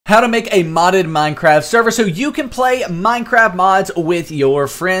how to make a modded Minecraft server so you can play Minecraft mods with your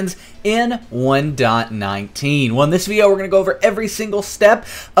friends in 1.19. Well, in this video, we're going to go over every single step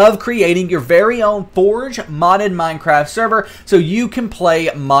of creating your very own Forge modded Minecraft server so you can play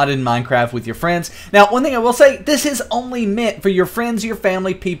modded Minecraft with your friends. Now, one thing I will say, this is only meant for your friends, your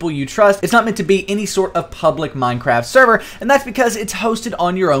family, people you trust. It's not meant to be any sort of public Minecraft server, and that's because it's hosted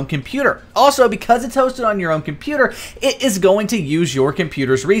on your own computer. Also, because it's hosted on your own computer, it is going to use your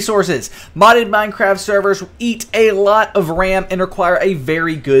computer's resources. Modded Minecraft servers eat a lot of RAM and require a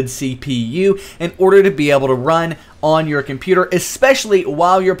very good CPU in order to be able to run on your computer, especially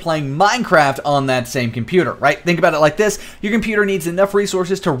while you're playing Minecraft on that same computer, right? Think about it like this. Your computer needs enough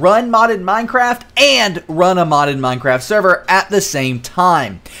resources to run modded Minecraft and run a modded Minecraft server at the same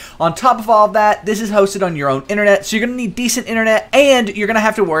time. On top of all of that, this is hosted on your own internet, so you're going to need decent internet, and you're going to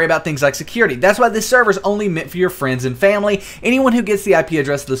have to worry about things like security. That's why this server is only meant for your friends and family. Anyone who gets the IP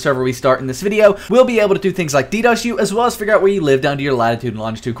address of the server we start in this video will be able to do things like DDoS you, as well as figure out where you live down to your latitude and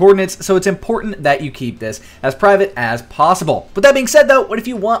longitude coordinates, so it's important that you keep this as private as possible. With that being said though, what if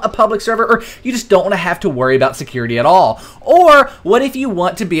you want a public server, or you just don't want to have to worry about security at all? Or what if you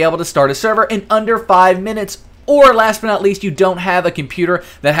want to be able to start a server in under 5 minutes? Or last but not least, you don't have a computer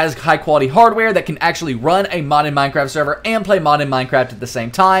that has high quality hardware that can actually run a modded Minecraft server and play modded Minecraft at the same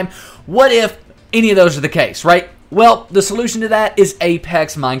time? What if any of those are the case, right? Well, the solution to that is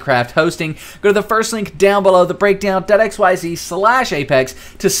Apex Minecraft Hosting. Go to the first link down below, thebreakdown.xyz/Apex,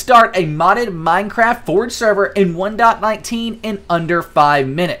 to start a modded Minecraft Forge server in 1.19 in under 5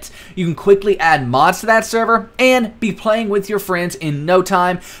 minutes. You can quickly add mods to that server and be playing with your friends in no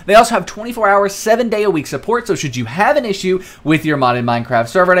time. They also have 24-hour, 7-day-a-week support, so should you have an issue with your modded Minecraft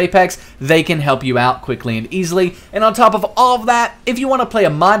server at Apex, they can help you out quickly and easily. And on top of all of that, if you want to play a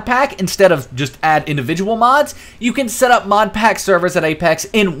mod pack instead of just add individual mods, you can set up mod pack servers at Apex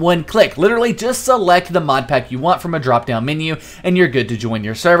in one click. Literally just select the mod pack you want from a drop-down menu and you're good to join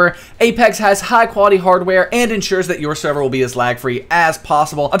your server. Apex has high quality hardware and ensures that your server will be as lag-free as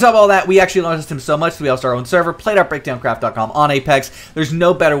possible. On top of all that, we actually learned system so much that we also start our own server, play.breakdowncraft.com on Apex. There's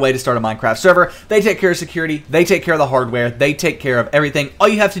no better way to start a Minecraft server. They take care of security, they take care of the hardware, they take care of everything. All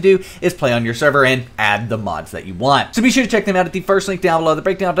you have to do is play on your server and add the mods that you want. So be sure to check them out at the first link down below,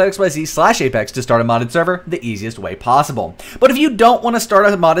 thebreakdown.xyz/Apex, to start a modded server the easiest way possible. But if you don't want to start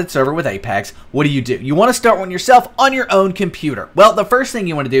a modded server with Apex, what do? You want to start one yourself on your own computer. Well, the first thing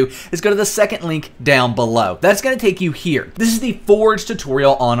you want to do is go to the second link down below. That's going to take you here. This is the Forge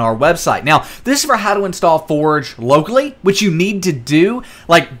tutorial on our website. Now, this is for how to install Forge locally, which you need to do,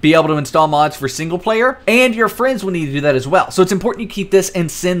 like be able to install mods for single player, and your friends will need to do that as well. So it's important you keep this and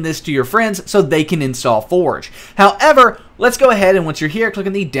send this to your friends so they can install Forge. However, let's go ahead and once you're here, click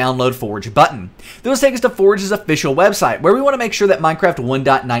on the Download Forge button. This will take us to Forge's official website, where we want to make sure that Minecraft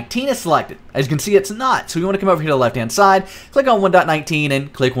 1.19 is selected. As you can see, it's not. So we want to come over here to the left-hand side, click on 1.19,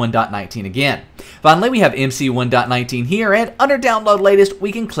 and click 1.19 again. Finally, we have MC 1.19 here, and under Download Latest,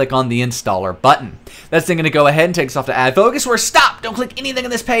 we can click on the Installer button. That's then going to go ahead and take us off to Add Focus, where stop! Don't click anything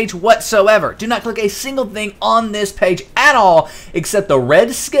on this page whatsoever. Do not click a single thing on this page at all, except the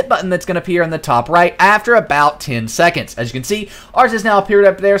red skip button that's going to appear in the top right after about 10 seconds. As you can see, ours has now appeared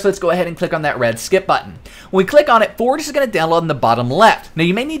up there, so let's go ahead and click on that red skip button. When we click on it, Forge is going to download in the bottom left. Now,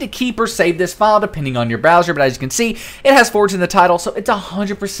 you may need to keep or save this file depending on your browser, but as you can see, it has Forge in the title, so it's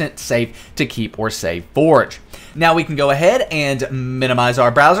 100% safe to keep or save Forge. Now we can go ahead and minimize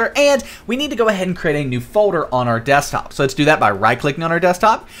our browser, and we need to go ahead and create a new folder on our desktop. So let's do that by right-clicking on our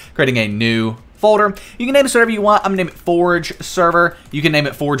desktop, creating a new folder. You can name it whatever you want. I'm going to name it Forge Server. You can name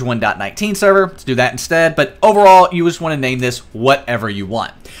it Forge 1.19 Server. Let's do that instead. But overall, you just want to name this whatever you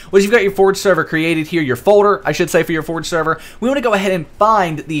want. Once you've got your Forge server created here, your folder, I should say, for your Forge server, we want to go ahead and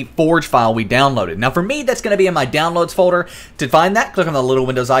find the Forge file we downloaded. Now for me, that's going to be in my Downloads folder. To find that, click on the little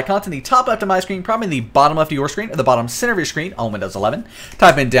Windows icon to the top left of my screen, probably the bottom left of your screen, or the bottom center of your screen on Windows 11.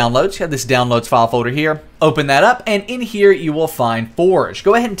 Type in Downloads. You have this Downloads file folder here. Open that up, and in here you will find Forge.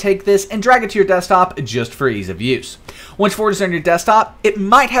 Go ahead and take this and drag it to your desktop just for ease of use. Once Forge is on your desktop, it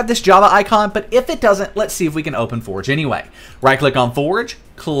might have this Java icon, but if it doesn't, let's see if we can open Forge anyway. Right-click on Forge,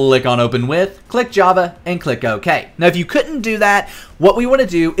 click on Open With, click Java, and click OK. Now, if you couldn't do that, what we want to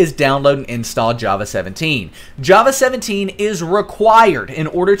do is download and install Java 17. Java 17 is required in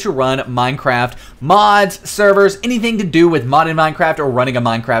order to run Minecraft mods, servers, anything to do with modded Minecraft or running a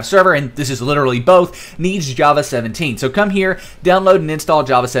Minecraft server, and this is literally both, needs Java 17. So come here, download and install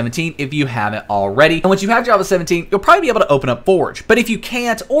Java 17 if you haven't already. And once you have Java 17, you'll probably be able to open up Forge. But if you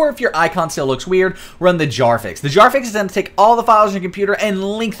can't, or if your icon still looks weird, run the jar fix. The jar fix is going to take all the files on your computer and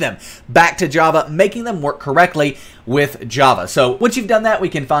link them back to Java, making them work correctly with Java. So once you've done that, we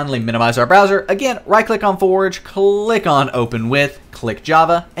can finally minimize our browser. Again, right-click on Forge, click on Open With, click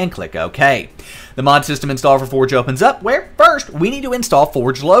Java, and click OK. The mod system install for Forge opens up, where first we need to install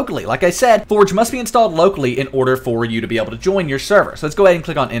Forge locally. Like I said, Forge must be installed locally in order for you to be able to join your server. So let's go ahead and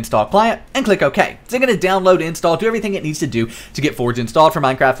click on Install Client and click OK. It's going to download, install, do everything it needs to do to get Forge installed for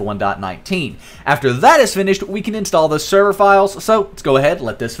Minecraft 1.19. After that is finished, we can install the server files. So let's go ahead,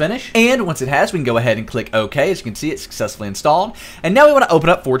 let this finish. And once it has, we can go ahead and click OK. As you can see, it's successfully installed. And now we want to open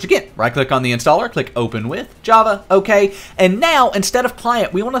up Forge again. Right-click on the installer, click Open With, Java, OK. And now, instead of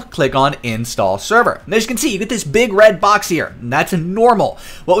Client, we want to click on Install Server. And as you can see, you get this big red box here, and that's normal.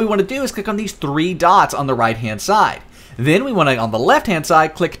 What we want to do is click on these 3 dots on the right-hand side. Then we want to, on the left-hand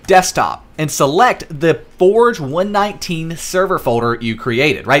side, click Desktop and select the Forge 119 server folder you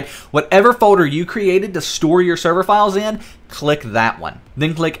created, right? Whatever folder you created to store your server files in, click that one.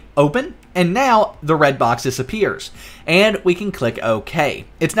 Then click Open, and now the red box disappears. And we can click OK.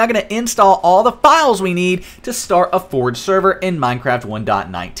 It's now going to install all the files we need to start a Forge server in Minecraft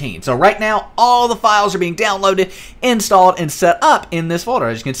 1.19. So right now, all the files are being downloaded, installed, and set up in this folder.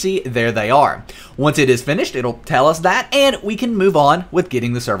 As you can see, there they are. Once it is finished, it'll tell us that, and we can move on with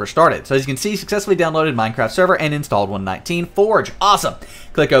getting the server started. So as you can see, successfully downloaded Minecraft server and installed 1.19 Forge. Awesome.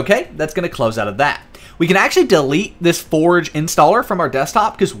 Click OK. That's going to close out of that. We can actually delete this Forge installer from our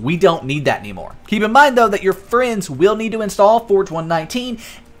desktop because we don't need that anymore. Keep in mind, though, that your friends will need to install Forge 1.19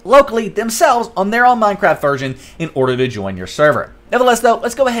 locally themselves on their own Minecraft version in order to join your server. Nevertheless, though,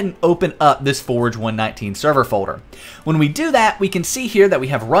 let's go ahead and open up this Forge 1.19 server folder. When we do that, we can see here that we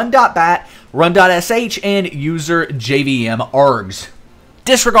have run.bat, run.sh, and user JVM args.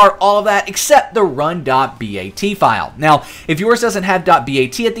 Disregard all of that except the run.bat file. Now, if yours doesn't have .bat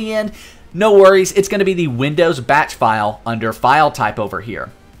at the end, no worries, it's going to be the Windows batch file under file type over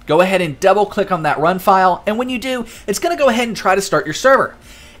here. Go ahead and double click on that run file, and when you do, it's going to go ahead and try to start your server.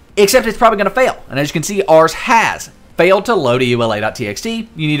 Except it's probably going to fail, and as you can see, ours has failed to load EULA.txt.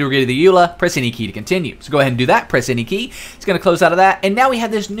 You need to agree to the EULA, press any key to continue. So go ahead and do that, press any key. It's going to close out of that, and now we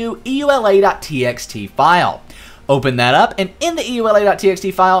have this new EULA.txt file. Open that up, and in the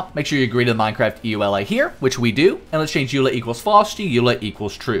EULA.txt file, make sure you agree to the Minecraft EULA here, which we do, and let's change EULA equals false to EULA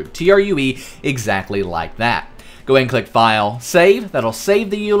equals true. TRUE, exactly like that. Go ahead and click File, Save. That'll save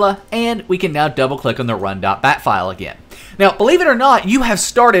the EULA, and we can now double click on the run.bat file again. Now, believe it or not, you have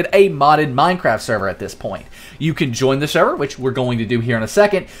started a modded Minecraft server at this point. You can join the server, which we're going to do here in a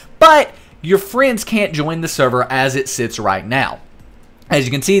second, but your friends can't join the server as it sits right now. As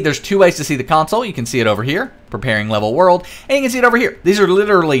you can see, there's 2 ways to see the console. You can see it over here, preparing level world, and you can see it over here. These are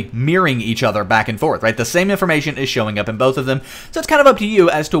literally mirroring each other back and forth, right? The same information is showing up in both of them, so it's kind of up to you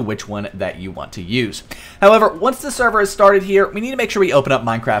as to which one that you want to use. However, once the server is started here, we need to make sure we open up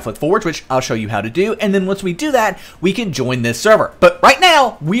Minecraft with Forge, which I'll show you how to do, and then once we do that, we can join this server. But right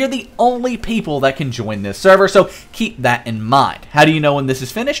now, we are the only people that can join this server, so keep that in mind. How do you know when this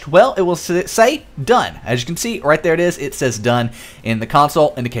is finished? Well, it will say done. As you can see, right there it is. It says done in the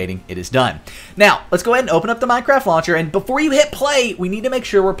console, indicating it is done. Now, let's go ahead and open up the Minecraft launcher, and before you hit play, we need to make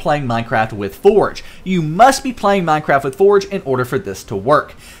sure we're playing Minecraft with Forge. You must be playing Minecraft with Forge in order for this to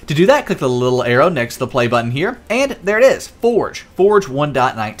work. To do that, click the little arrow next to the play button here, and there it is, Forge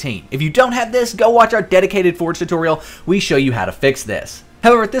 1.19. If you don't have this, go watch our dedicated Forge tutorial. We show you how to fix this.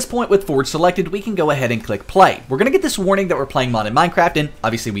 However, at this point with Forge selected, we can go ahead and click play. We're going to get this warning that we're playing modded Minecraft, and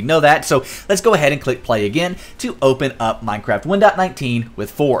obviously we know that, so let's go ahead and click play again to open up Minecraft 1.19 with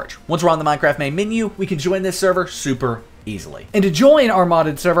Forge. Once we're on the Minecraft main menu, we can join this server super easily. And to join our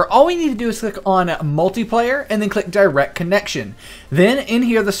modded server, all we need to do is click on multiplayer and then click direct connection. Then in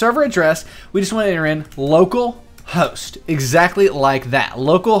here, the server address, we just want to enter in local host, exactly like that.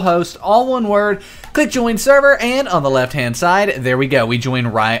 Local host, all one word. Click join server, and on the left hand side, there we go. We join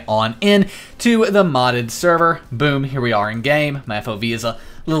right on in to the modded server. Boom, here we are in game. My FOV is a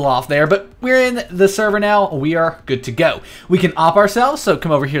little off there, but we're in the server now. We are good to go. We can op ourselves, so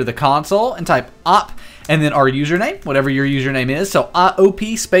come over here to the console and type op, and then our username, whatever your username is. So op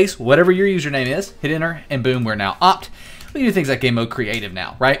space, whatever your username is, hit enter, and boom, we're now opt. We can do things like game mode creative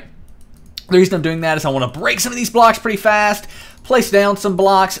now, right? The reason I'm doing that is I want to break some of these blocks pretty fast, place down some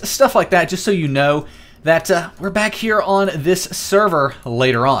blocks, stuff like that, just so you know that we're back here on this server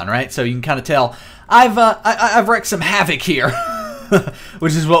later on, right? So you can kind of tell I've wreaked some havoc here,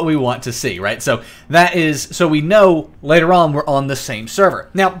 which is what we want to see, right? So that is, so we know later on we're on the same server.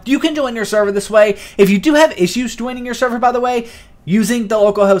 Now, you can join your server this way. If you do have issues joining your server, by the way, using the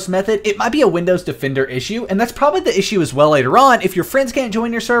localhost method, it might be a Windows Defender issue, and that's probably the issue as well later on if your friends can't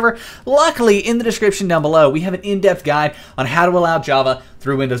join your server. Luckily, in the description down below, we have an in-depth guide on how to allow Java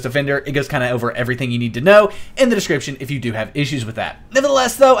through Windows Defender. It goes kind of over everything you need to know in the description if you do have issues with that.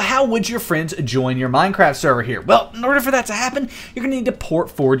 Nevertheless, though, how would your friends join your Minecraft server here? Well, in order for that to happen, you're going to need to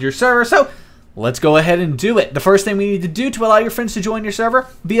port forward your server, so let's go ahead and do it. The first thing we need to do to allow your friends to join your server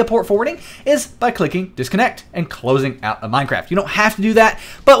via port forwarding is by clicking disconnect and closing out of Minecraft. You don't have to do that,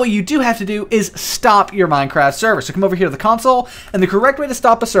 but what you do have to do is stop your Minecraft server. So come over here to the console, and the correct way to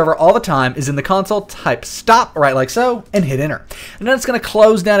stop a server all the time is in the console, type stop, right like so, and hit enter. And then it's going to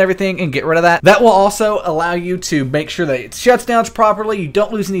close down everything and get rid of that. That will also allow you to make sure that it shuts down properly. You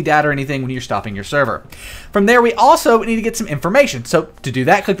don't lose any data or anything when you're stopping your server. From there, we also need to get some information. So to do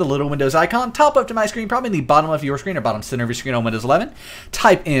that, click the little Windows icon, top up to my screen, probably in the bottom of your screen or bottom center of your screen on Windows 11.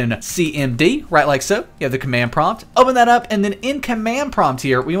 Type in CMD, right like so. You have the command prompt. Open that up, and then in command prompt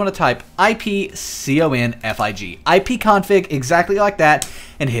here, we want to type ipconfig, ipconfig, exactly like that,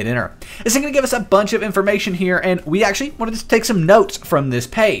 and hit enter. It's going to give us a bunch of information here, and we actually wanted to take some notes from this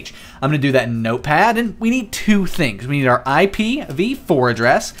page. I'm going to do that in Notepad, and we need two things. We need our IPv4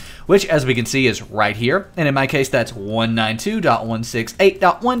 address, which, as we can see, is right here. And in my case, that's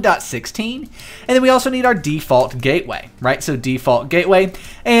 192.168.1.16. And then we also need our default gateway, right? So default gateway,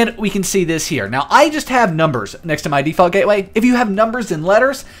 and we can see this here. Now, I just have numbers next to my default gateway. If you have numbers and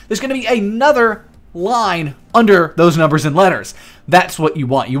letters, there's going to be another line under those numbers and letters. That's what you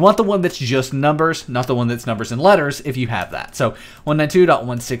want. You want the one that's just numbers, not the one that's numbers and letters if you have that. So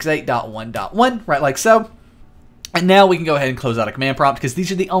 192.168.1.1, right like so. And now we can go ahead and close out a command prompt because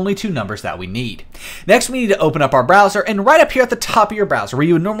these are the only two numbers that we need. Next, we need to open up our browser, and right up here at the top of your browser, where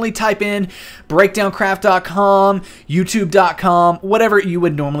you would normally type in breakdowncraft.com, youtube.com, whatever you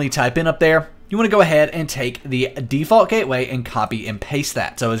would normally type in up there, you want to go ahead and take the default gateway and copy and paste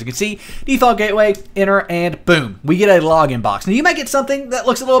that. So as you can see, default gateway, enter, and boom, we get a login box. Now you might get something that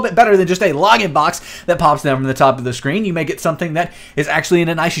looks a little bit better than just a login box that pops down from the top of the screen. You may get something that is actually in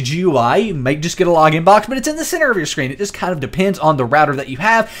a nice GUI. You may just get a login box, but it's in the center of your screen. It just kind of depends on the router that you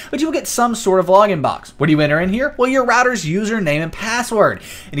have, but you will get some sort of login box. What do you enter in here? Well, your router's username and password.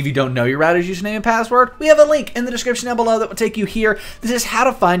 And if you don't know your router's username and password, we have a link in the description down below that will take you here. This is how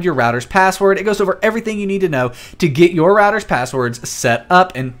to find your router's password. It goes over everything you need to know to get your router's passwords set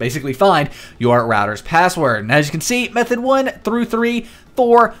up and basically find your router's password. And as you can see, method 1 through 3,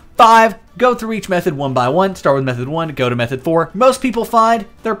 4, 5, go through each method one by one. Start with method 1, go to method 4. Most people find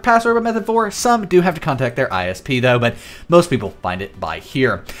their password by method 4. Some do have to contact their ISP though, but most people find it by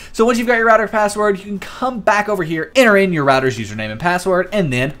here. So once you've got your router password, you can come back over here, enter in your router's username and password,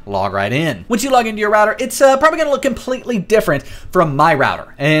 and then log right in. Once you log into your router, it's probably going to look completely different from my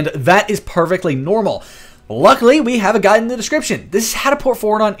router, and that is perfectly normal. Luckily, we have a guide in the description. This is how to port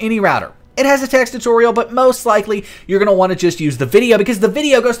forward on any router. It has a text tutorial, but most likely you're going to want to just use the video because the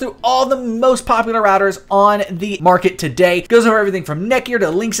video goes through all the most popular routers on the market today. It goes over everything from Netgear to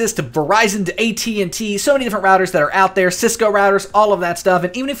Linksys to Verizon to AT&T, so many different routers that are out there, Cisco routers, all of that stuff.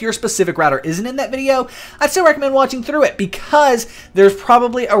 And even if your specific router isn't in that video, I'd still recommend watching through it because there's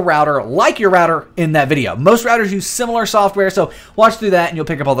probably a router like your router in that video. Most routers use similar software, so watch through that and you'll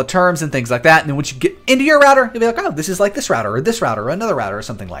pick up all the terms and things like that. And then once you get into your router, you'll be like, oh, this is like this router or another router or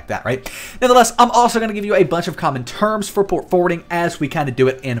something like that, right? Nevertheless, I'm also going to give you a bunch of common terms for port forwarding as we kind of do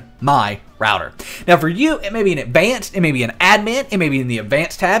it in my router. Now for you, it may be an advanced, it may be an admin, it may be in the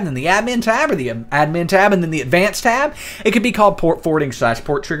advanced tab and then the admin tab, or the admin tab and then the advanced tab. It could be called port forwarding /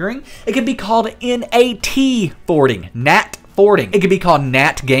 port triggering. It could be called NAT forwarding, NAT forwarding. It could be called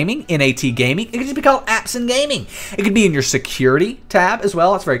NAT gaming, NAT gaming. It could just be called apps and gaming. It could be in your security tab as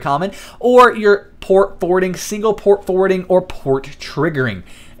well. That's very common. Or your port forwarding, single port forwarding, or port triggering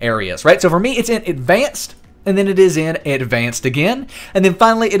areas, right? So for me, it's in advanced, and then it is in advanced again, and then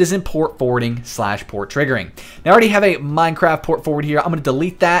finally it is in port forwarding / port triggering. Now I already have a Minecraft port forward here. I'm going to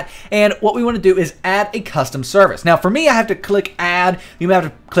delete that, and what we want to do is add a custom service. Now for me, I have to click add. You may have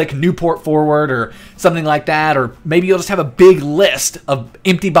to click new port forward or something like that, or maybe you'll just have a big list of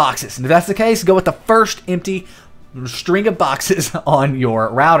empty boxes. And if that's the case, go with the first empty string of boxes on your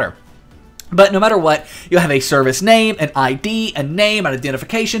router. But no matter what, you'll have a service name, an ID, a name, an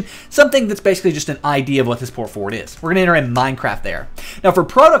identification, something that's basically just an ID of what this port forward is. We're going to enter in Minecraft there. Now for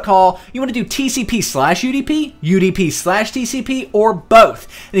protocol, you want to do TCP/UDP, UDP/TCP, or both.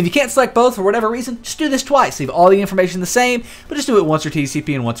 And if you can't select both for whatever reason, just do this twice. Leave all the information the same, but just do it once for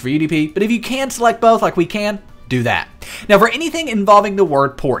TCP and once for UDP. But if you can select both like we can, do that. Now, for anything involving the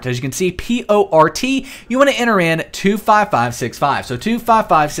word port, as you can see, P-O-R-T, you want to enter in 25565. So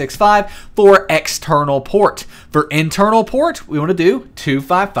 25565 for external port. For internal port, we want to do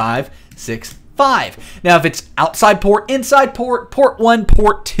 25565. Now, if it's outside port, inside port, port 1,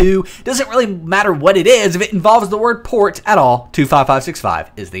 port 2, doesn't really matter what it is. If it involves the word port at all, 25565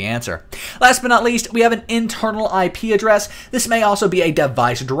 is the answer. Last but not least, we have an internal IP address. This may also be a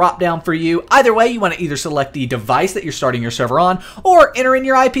device dropdown for you. Either way, you want to either select the device that you're starting your server on or enter in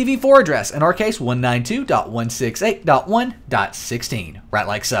your IPv4 address. In our case, 192.168.1.16, right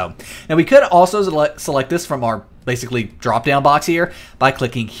like so. Now, we could also select this from our basically drop down box here by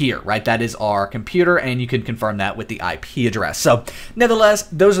clicking here, right? That is our computer, and you can confirm that with the IP address. So nevertheless,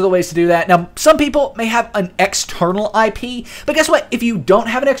 those are the ways to do that. Now, some people may have an external IP, but guess what? If you don't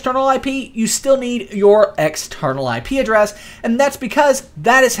have an external IP, you still need your external IP address, and that's because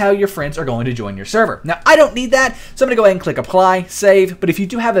that is how your friends are going to join your server. Now, I don't need that, so I'm going to go ahead and click apply, save, but if you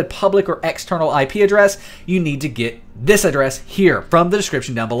do have a public or external IP address, you need to get this address here from the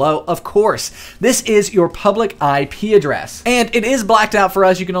description down below. Of course, this is your public IP address, and it is blacked out for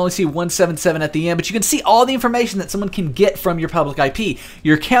us. You can only see 177 at the end, but you can see all the information that someone can get from your public IP.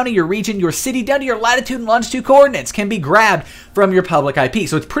 Your county, your region, your city, down to your latitude and longitude coordinates can be grabbed from your public IP.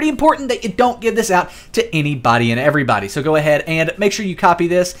 So it's pretty important that you don't give this out to anybody and everybody. So go ahead and make sure you copy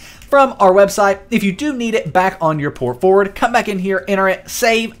this from our website. If you do need it back on your port forward, come back in here, enter it,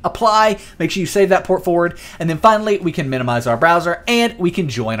 save, apply, make sure you save that port forward, and then finally we can minimize our browser and we can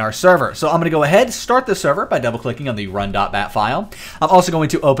join our server. So I'm going to go ahead, start the server by double clicking on the run.bat file. I'm also going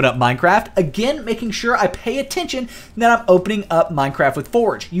to open up Minecraft, again making sure I pay attention that I'm opening up Minecraft with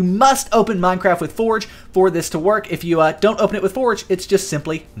Forge. You must open Minecraft with Forge for this to work. If you don't open it with Forge, it's just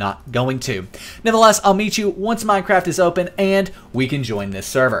simply not going to. Nevertheless, I'll meet you once Minecraft is open and we can join this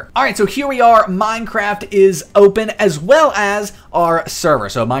server. All right, so here we are. Minecraft is open as well as our server.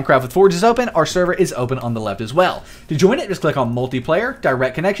 So Minecraft with Forge is open. Our server is open on the left as well. To join it, just click on multiplayer,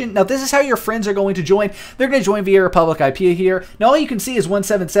 direct connection. Now, this is how your friends are going to join. They're going to join via a public IP here. Now, all you can see is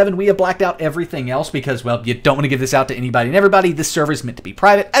 177. We have blacked out everything else because, well, you don't want to give this out to anybody and everybody. This server is meant to be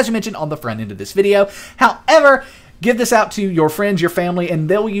private, as we mentioned on the front end of this video. However, give this out to your friends, your family, and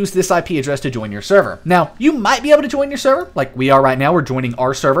they'll use this IP address to join your server. Now, you might be able to join your server, like we are right now. We're joining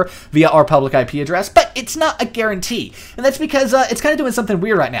our server via our public IP address, but it's not a guarantee. And that's because it's kind of doing something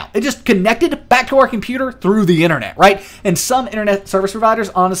weird right now. It just connected back to our computer through the internet, right? And some internet service providers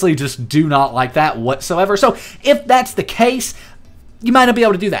honestly just do not like that whatsoever. So if that's the case, you might not be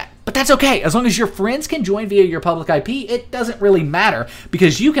able to do that. But that's okay. As long as your friends can join via your public IP, it doesn't really matter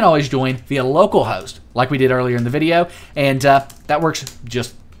because you can always join via localhost like we did earlier in the video, and that works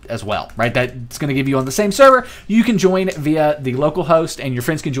just as well, right? That's going to give you on the same server. You can join via the local host and your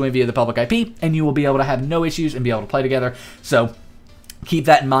friends can join via the public IP, and you will be able to have no issues and be able to play together. So keep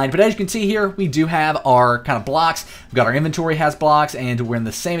that in mind. But as you can see here, we do have our kind of blocks. We've got our inventory has blocks, and we're in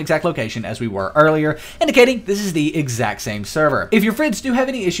the same exact location as we were earlier, indicating this is the exact same server. If your friends do have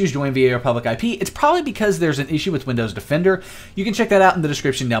any issues joining via your public IP, it's probably because there's an issue with Windows Defender. You can check that out in the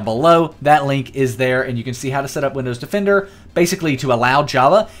description down below. That link is there, and you can see how to set up Windows Defender, basically to allow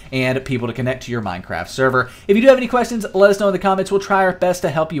Java and people to connect to your Minecraft server. If you do have any questions, let us know in the comments. We'll try our best to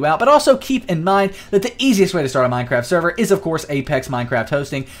help you out, but also keep in mind that the easiest way to start a Minecraft server is, of course, Apex Minecraft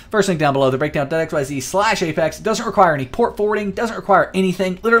hosting. First link down below, the breakdown.xyz/Apex. Doesn't require any port forwarding, doesn't require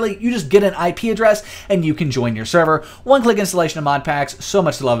anything. Literally, you just get an IP address and you can join your server. One-click installation of mod packs. So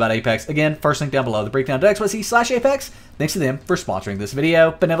much to love about Apex. Again, first link down below, the breakdown.xyz/Apex. Thanks to them for sponsoring this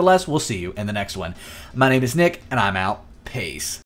video, but nevertheless, we'll see you in the next one. My name is Nick, and I'm out. Peace.